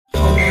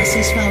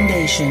Genesis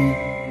Foundation.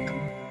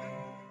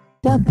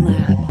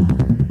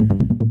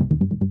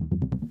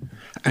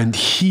 And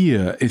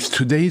here is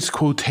today's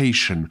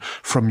quotation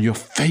from your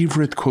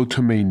favorite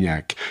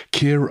quotomaniac,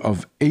 care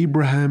of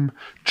Abraham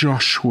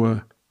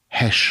Joshua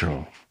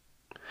Heschel.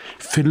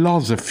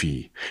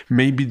 Philosophy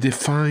may be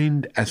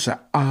defined as the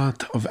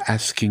art of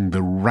asking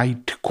the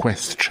right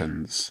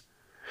questions.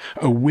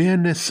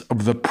 Awareness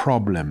of the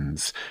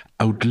problems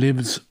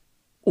outlives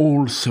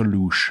all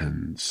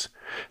solutions.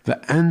 The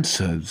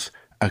answers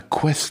are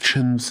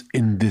questions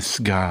in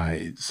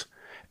disguise.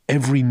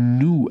 Every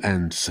new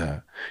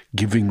answer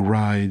giving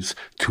rise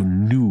to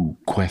new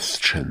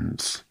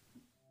questions.